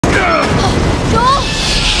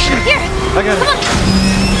I got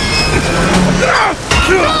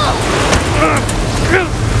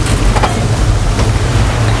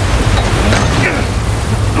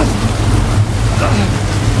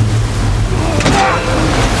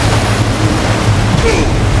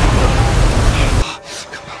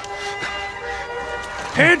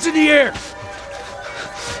Hands in the air!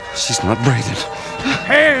 She's not breathing.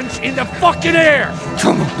 Hands in the fucking air!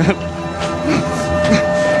 Come on, man.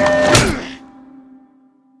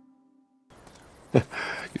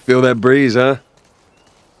 You feel that breeze, huh?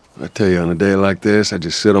 I tell you, on a day like this, I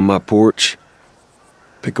just sit on my porch,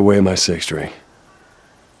 pick away at my six string.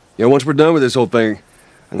 Yeah, once we're done with this whole thing,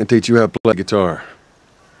 I'm gonna teach you how to play guitar.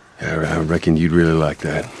 Yeah, I reckon you'd really like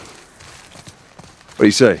that. What do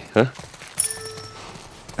you say, huh?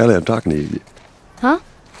 Ellie, I'm talking to you. Huh?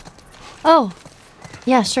 Oh,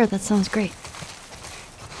 yeah, sure, that sounds great.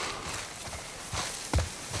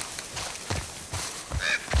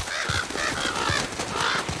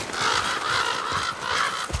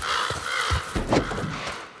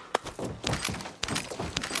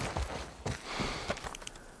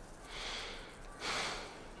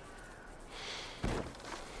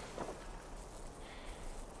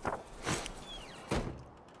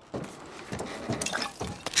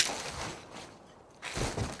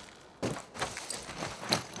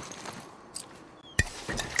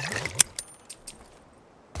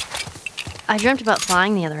 I dreamt about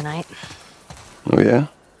flying the other night. Oh, yeah?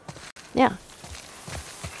 Yeah.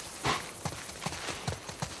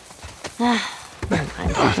 Never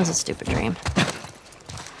mind. It was a stupid dream.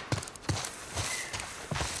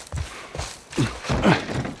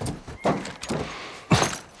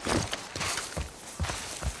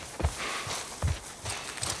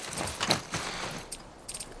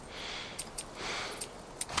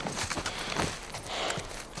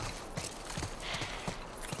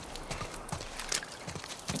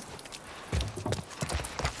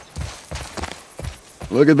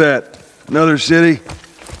 Look at that. Another city,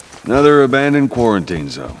 another abandoned quarantine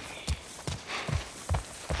zone.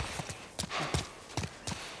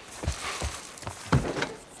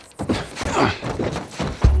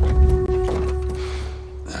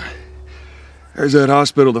 There's that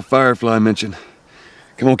hospital the Firefly mentioned.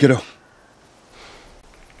 Come on, kiddo.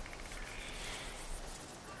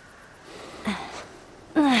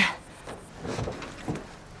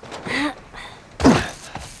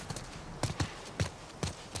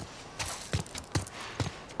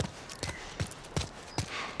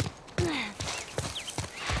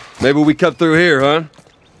 Maybe we cut through here, huh?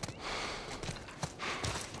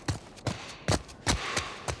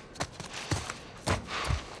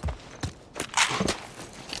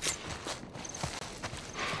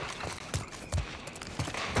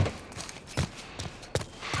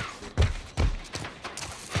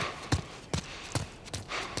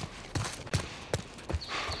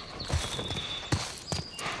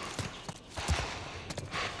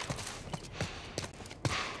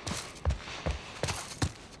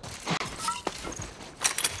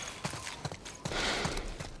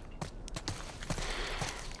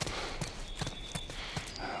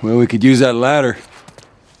 Well, we could use that ladder.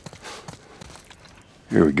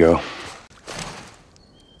 Here we go.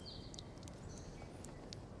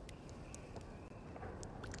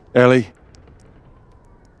 Ellie?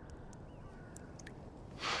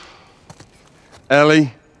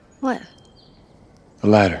 Ellie? What? The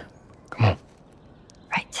ladder. Come on.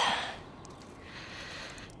 Right.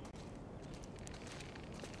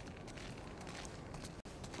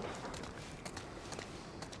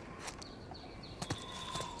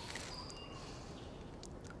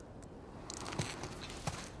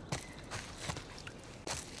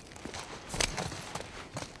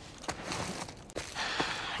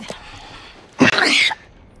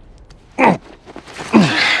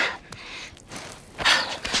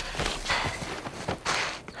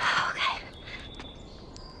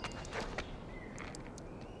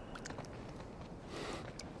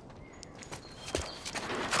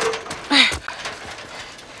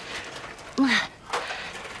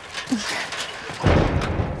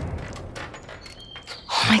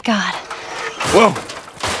 Oh my God. Whoa!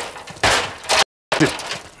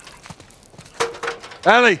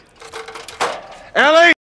 Ellie!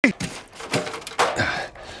 Ellie!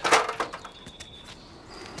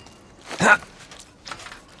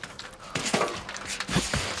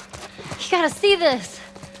 You gotta see this.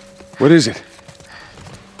 What is it?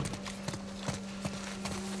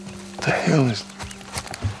 What the hell is...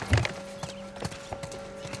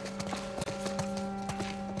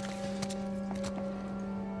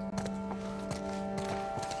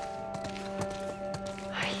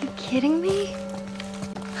 Are you kidding me?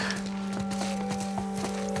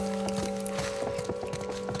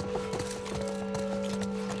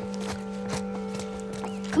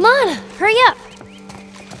 Come on, hurry up.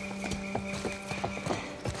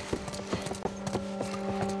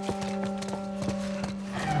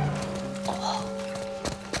 Oh.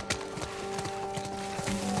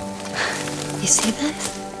 You see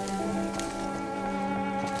this?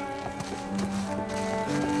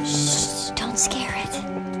 Shh, don't scare it.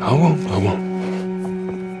 I won't.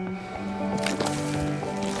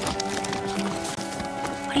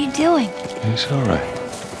 What are you doing? It's all right.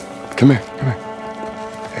 Come here.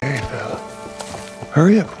 Hey, fella.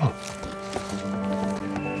 Hurry up, come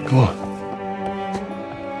on.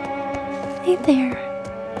 Hey there.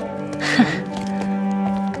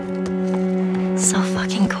 So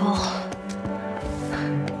fucking cool.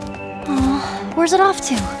 Oh, where's it off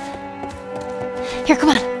to? Here, come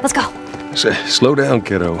on, let's go. Slow down,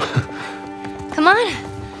 kiddo. Come on.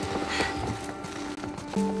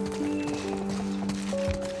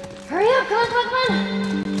 Hurry up, come on.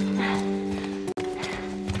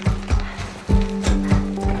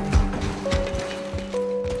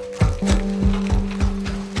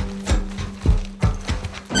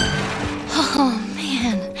 Oh,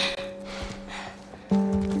 man.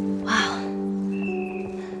 Wow.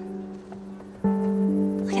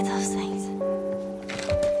 Look at those things.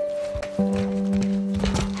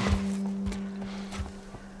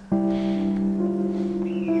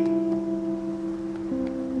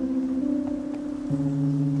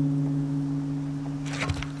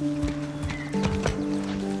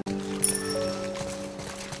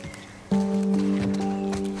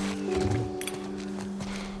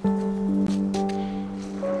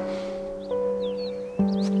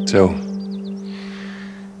 So,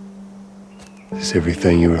 is this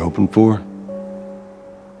everything you were hoping for?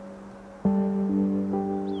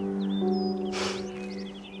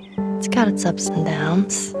 It's got its ups and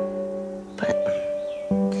downs, but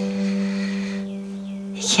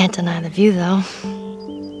you can't deny the view, though.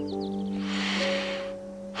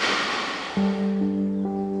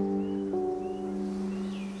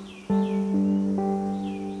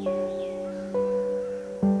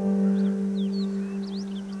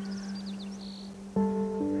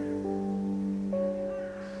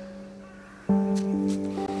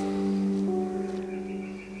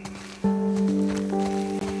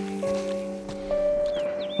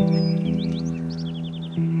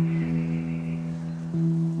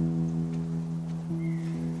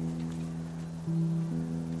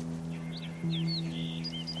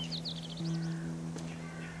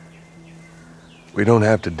 We don't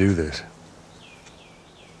have to do this.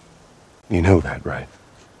 You know that, right?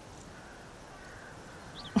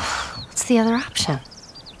 What's the other option?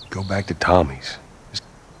 Go back to Tommy's. Just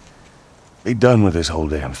be done with this whole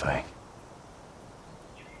damn thing.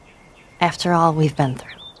 After all we've been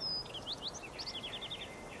through.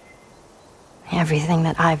 Everything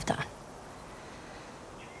that I've done.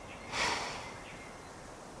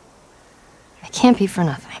 It can't be for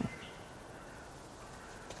nothing.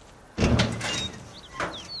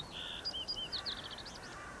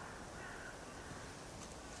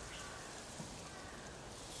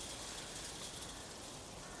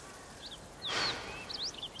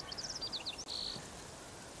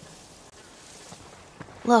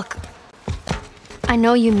 Look, I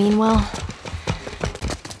know you mean well,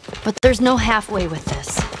 but there's no halfway with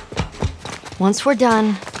this. Once we're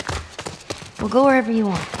done, we'll go wherever you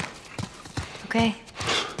want. Okay?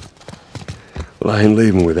 Well, I ain't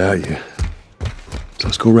leaving without you. So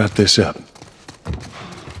let's go wrap this up.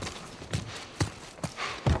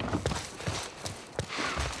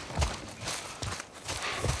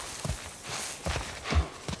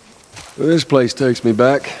 Well, this place takes me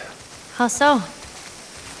back. How so?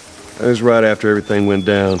 That was right after everything went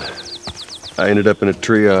down. I ended up in a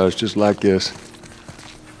triage just like this.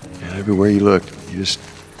 And everywhere you looked, you just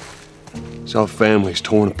saw families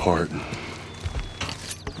torn apart.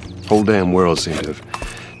 The whole damn world seemed to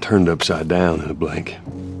have turned upside down in a blink.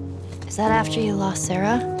 Is that after you lost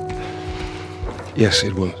Sarah? Yes,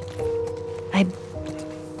 it was. I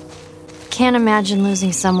can't imagine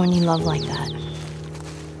losing someone you love like that.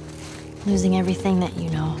 Losing everything that you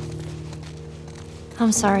know.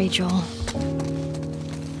 I'm sorry, Joel.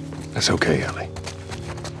 That's okay, Ellie.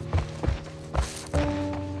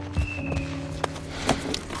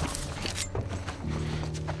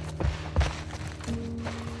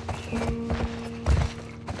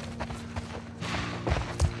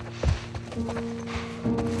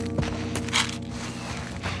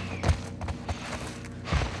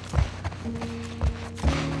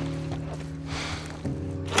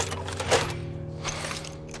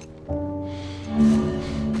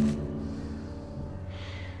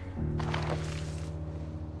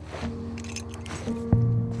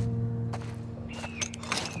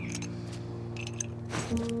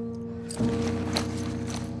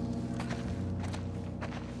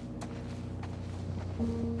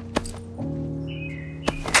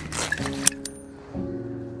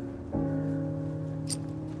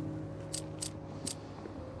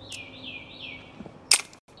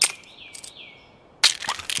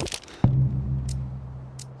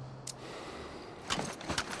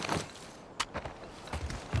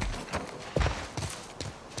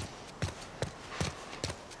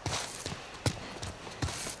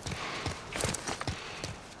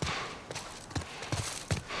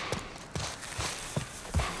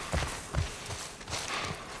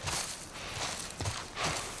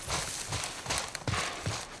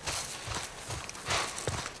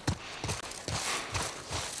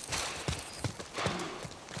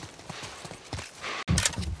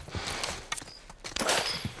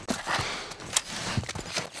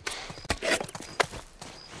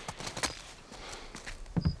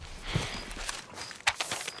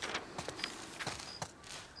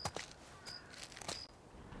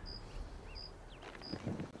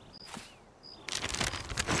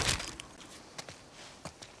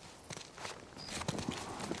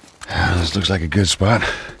 This looks like a good spot.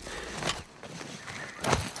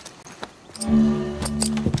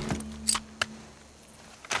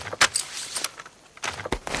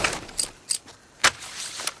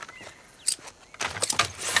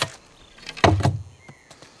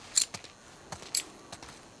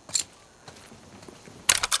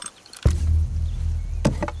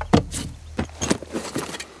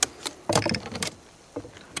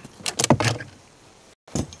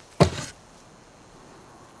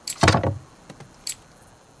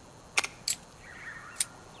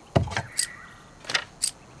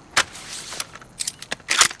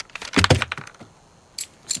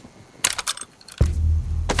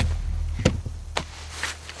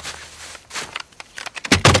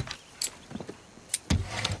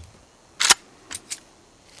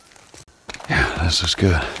 This looks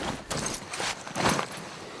good.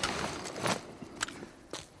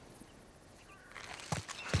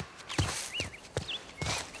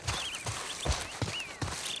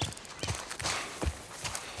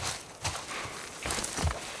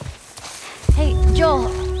 Hey, Joel,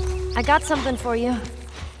 I got something for you.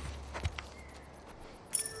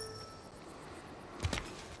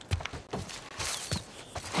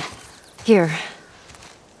 Here.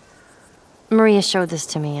 Maria showed this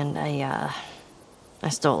to me and I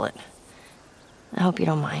stole it. I hope you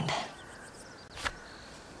don't mind.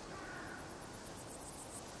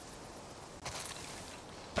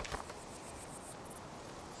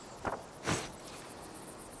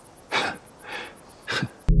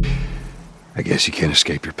 I guess you can't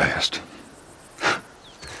escape your past.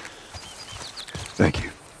 Thank you.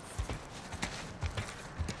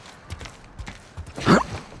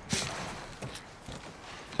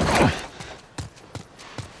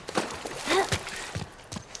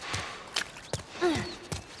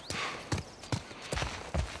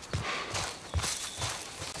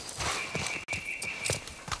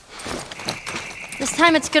 This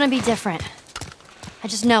time it's gonna be different. I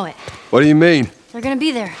just know it. What do you mean? They're gonna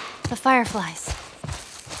be there. The fireflies.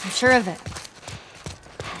 I'm sure of it.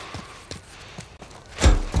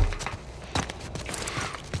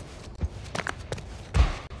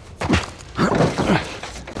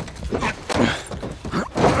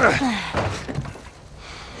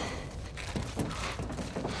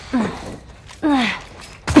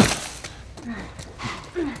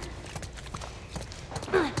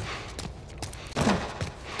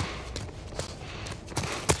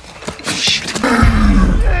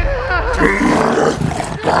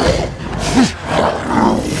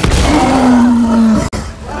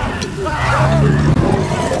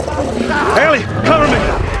 Ellie, cover me!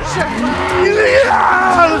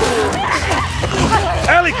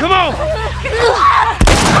 Ellie, come on!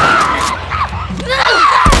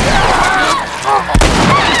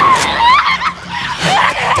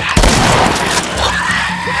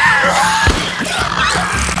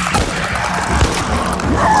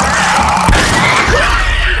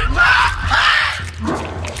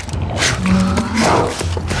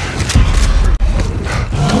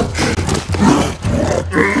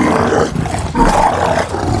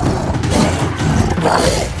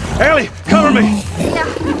 Ellie, cover me!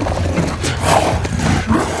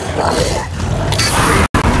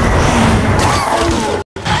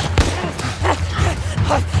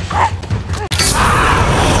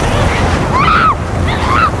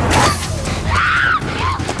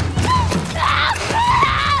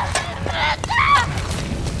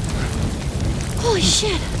 Holy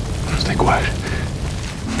shit! Stay quiet.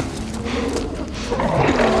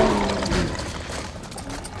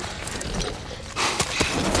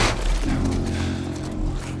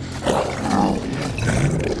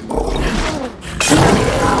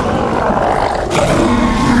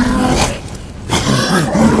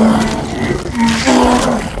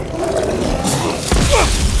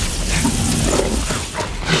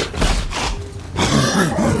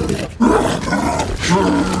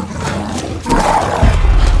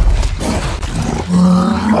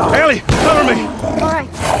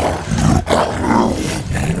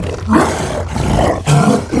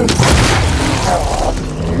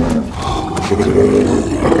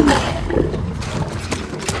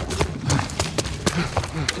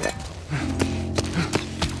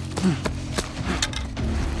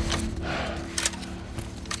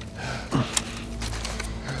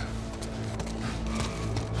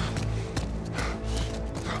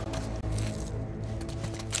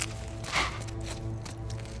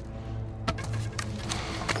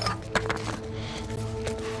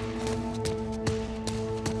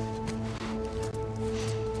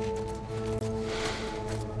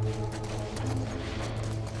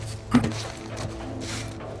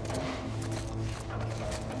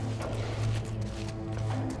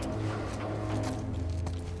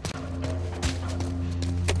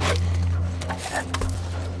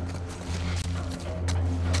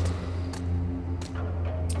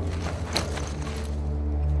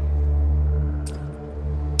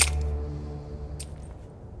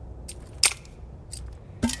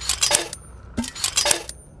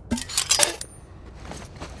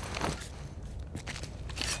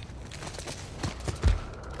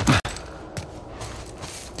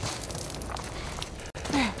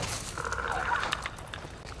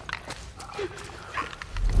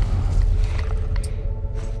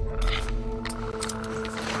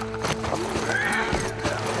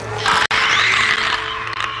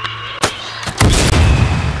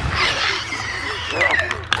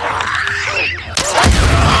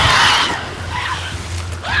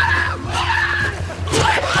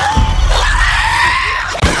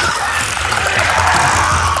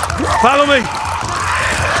 Follow me!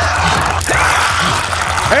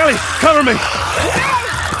 Ellie, cover me!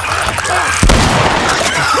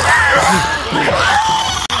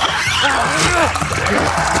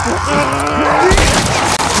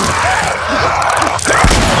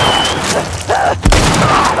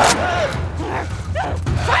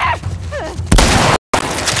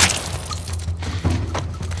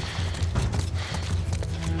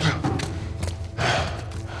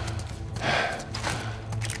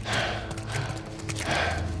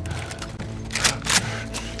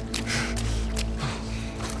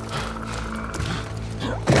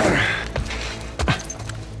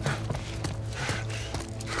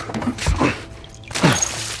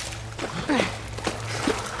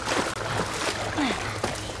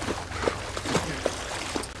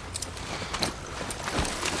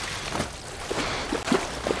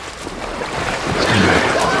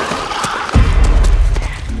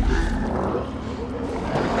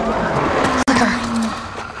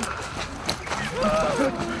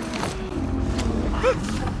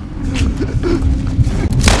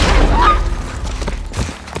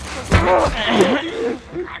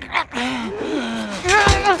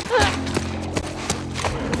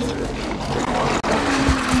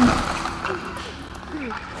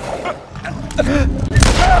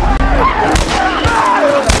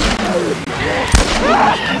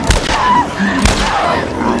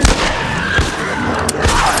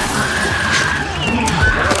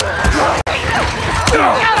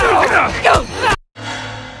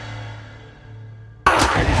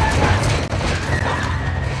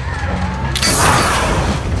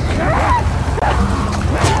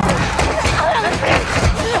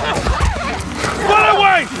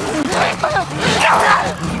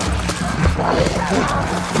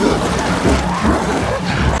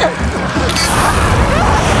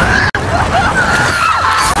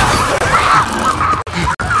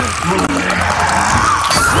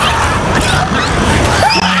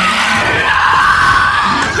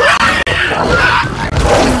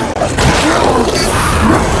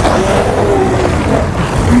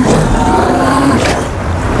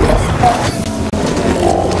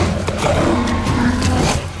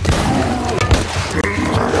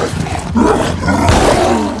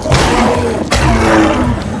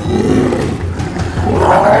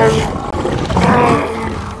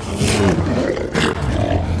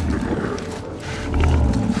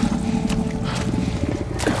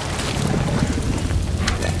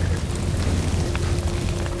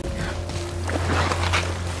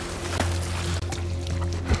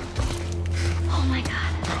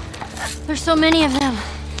 There's so many of them.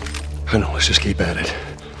 I know, let's just keep at it.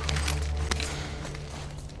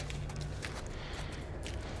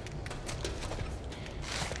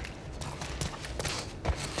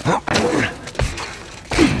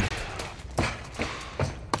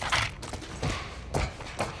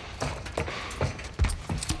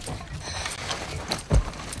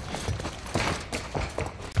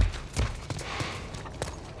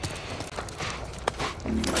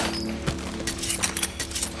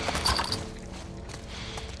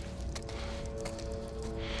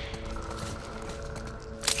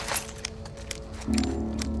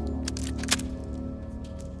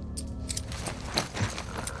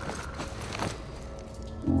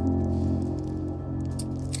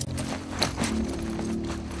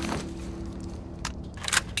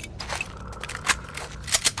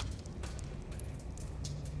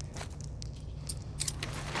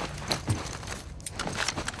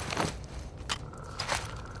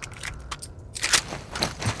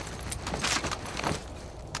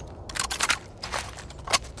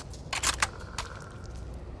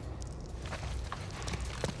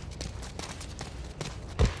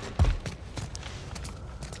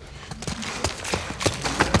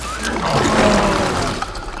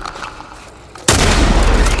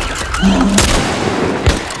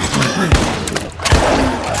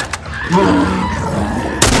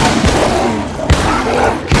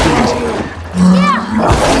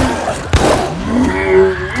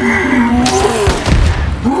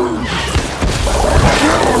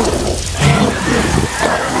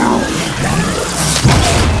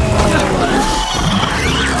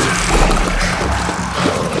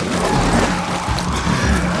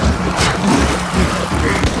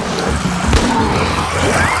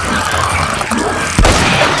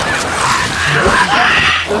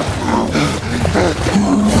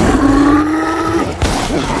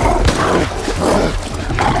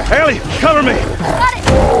 Ellie, cover me! Got it!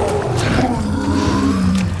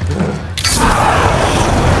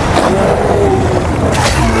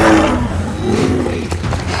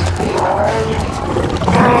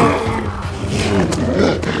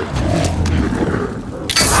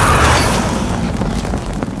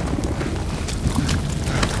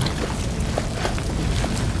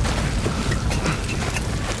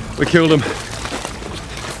 We killed him.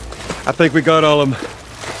 I think we got all of them.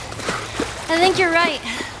 I think you're right.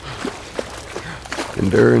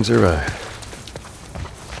 Endurance are right.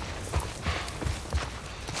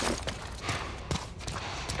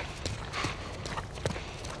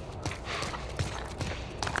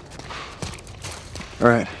 All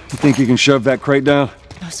right, you think you can shove that crate down?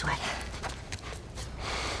 No sweat.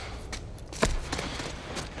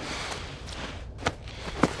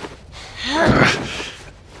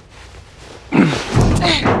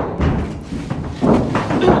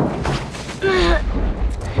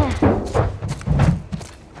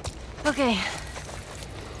 Okay.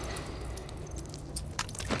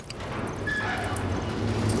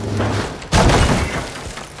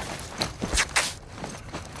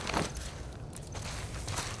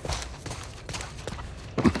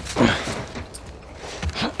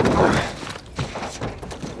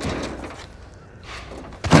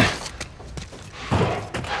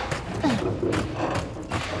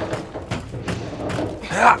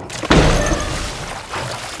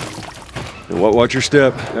 Watch your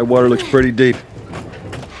step. That water looks pretty deep.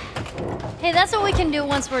 Hey, that's what we can do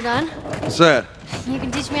once we're done. What's that? You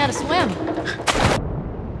can teach me how to swim.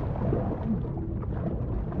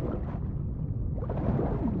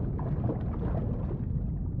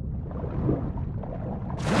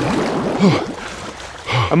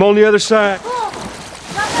 I'm on the other side. Cool. Drop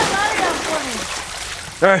that ladder down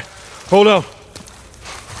for me. All right, hold on.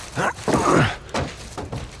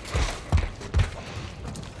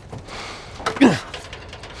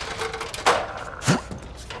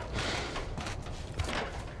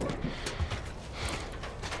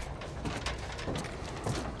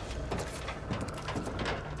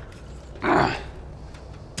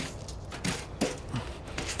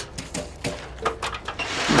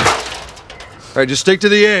 All right, just stick to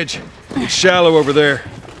the edge. It's shallow over there.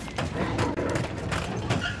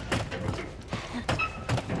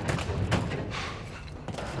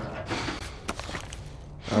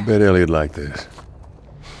 I bet Ellie'd like this.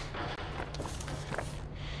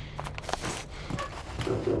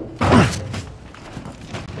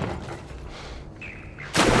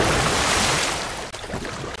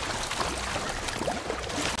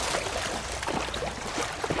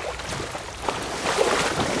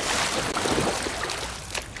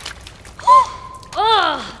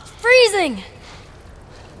 Freezing!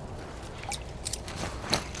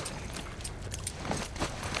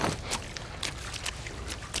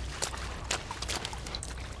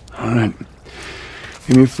 All right, give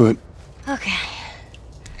me your foot. Okay.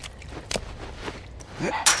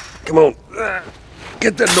 Come on,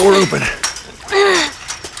 get that door open.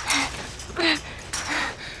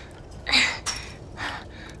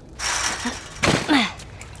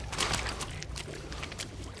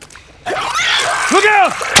 Look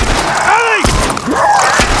out! Ellie!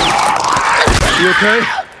 You okay?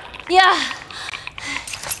 Yeah.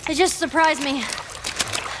 It just surprised me.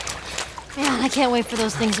 Man, I can't wait for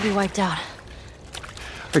those things to be wiped out. All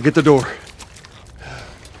right, get the door.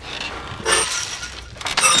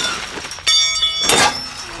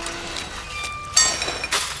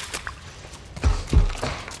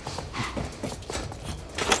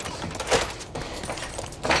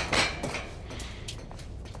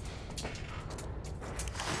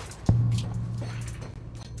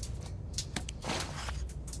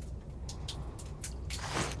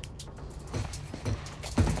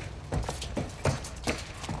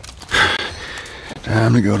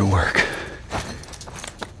 Time to go to work.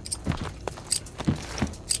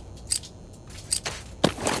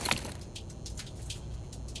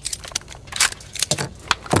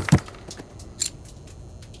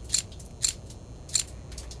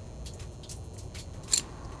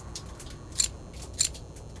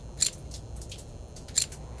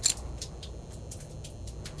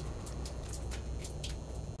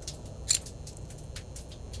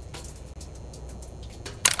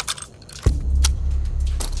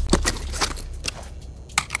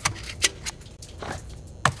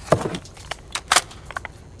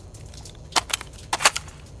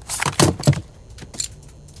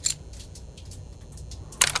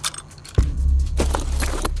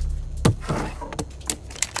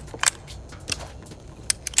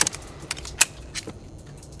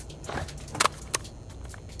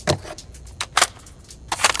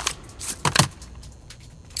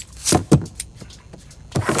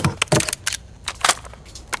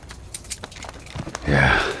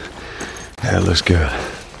 looks good.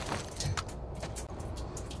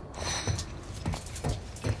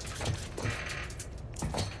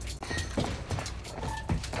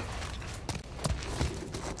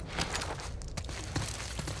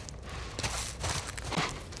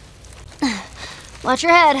 Watch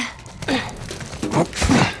your head.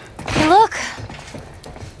 Hey, look.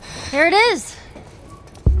 There it is.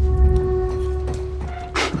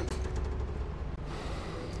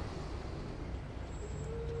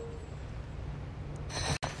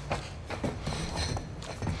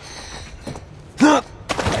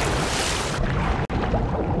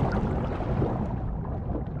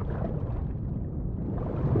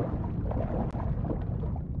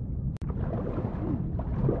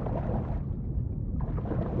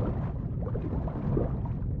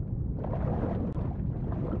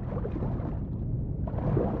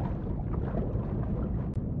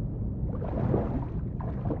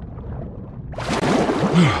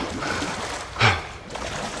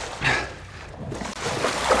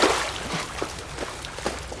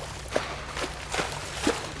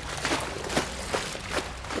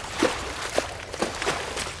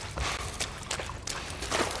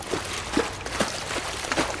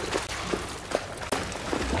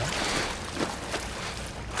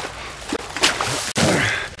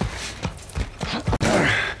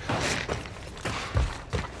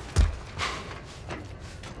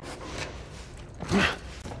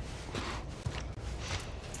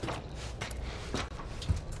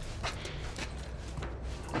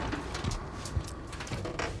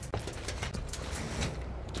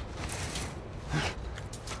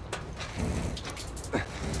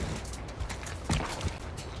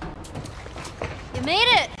 You made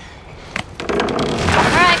it!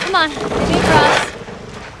 Alright, come on. Get me across.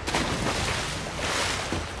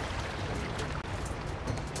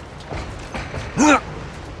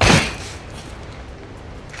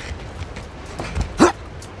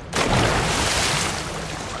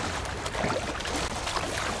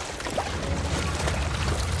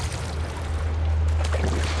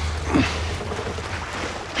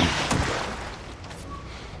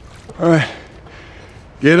 All right.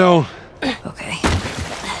 Get on. Okay.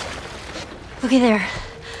 Okay, there.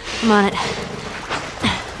 I'm on it.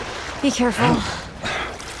 Be careful.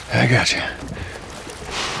 I got you.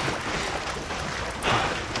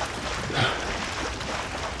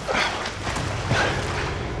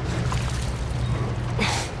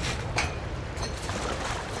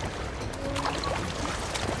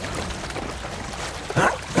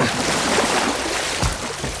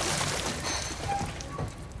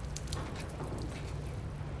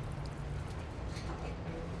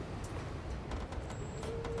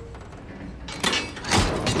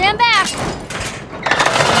 Stand back!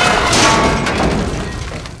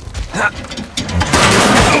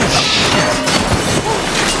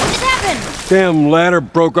 What just happened? Damn ladder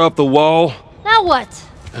broke off the wall. Now what?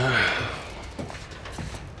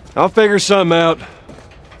 I'll figure something out.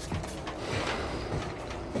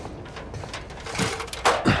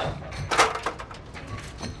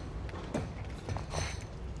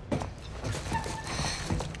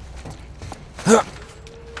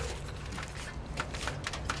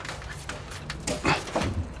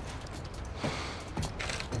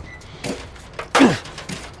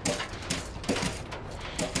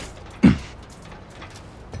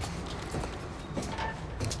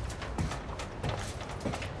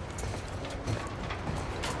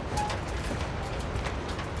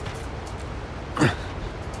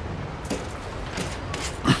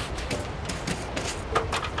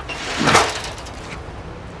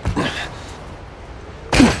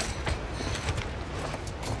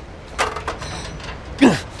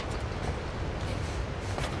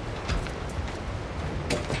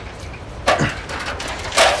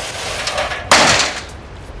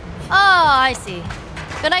 I see.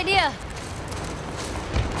 Good idea.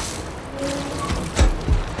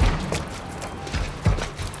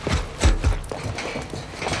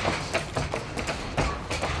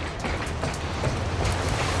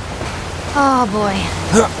 Oh boy.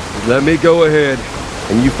 Let me go ahead,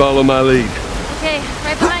 and you follow my lead. Okay,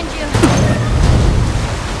 right behind you.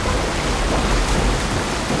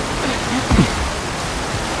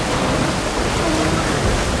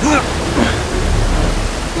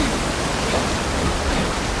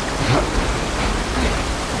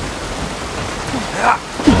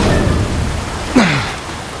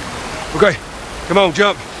 Okay, come on,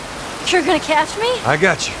 jump. You're gonna catch me? I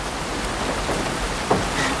got you.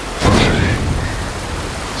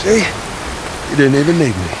 See? You didn't even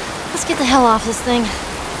need me. Let's get the hell off this thing.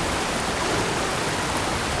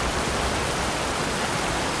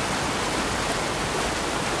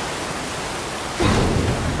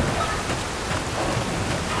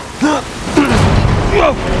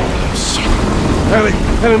 Ellie,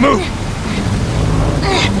 move!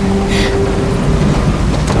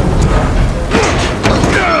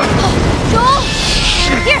 Joel!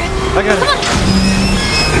 Here! I got it. I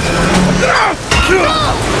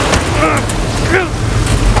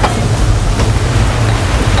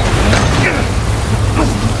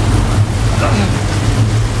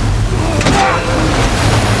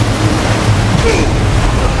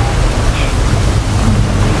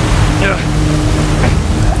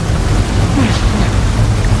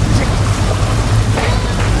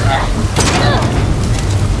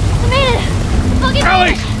made it! I'll get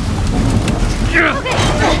Ellie!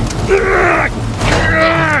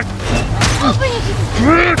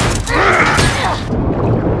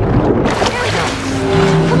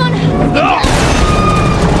 Come on!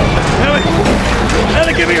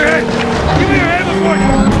 Ellie, give me your hand! Give me your hand before you...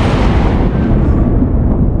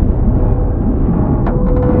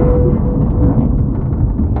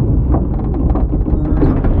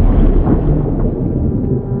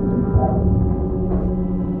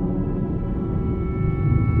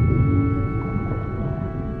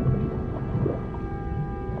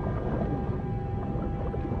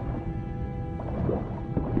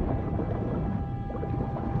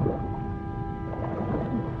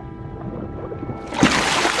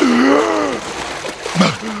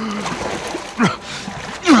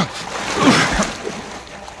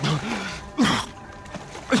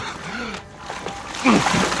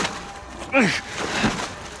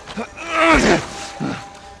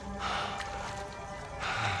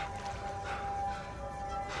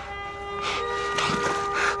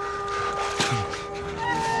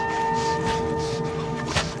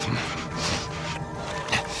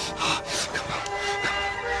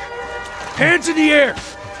 Hands in the air!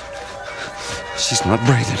 She's not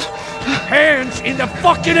breathing. Hands in the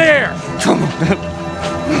fucking air! Come on, man.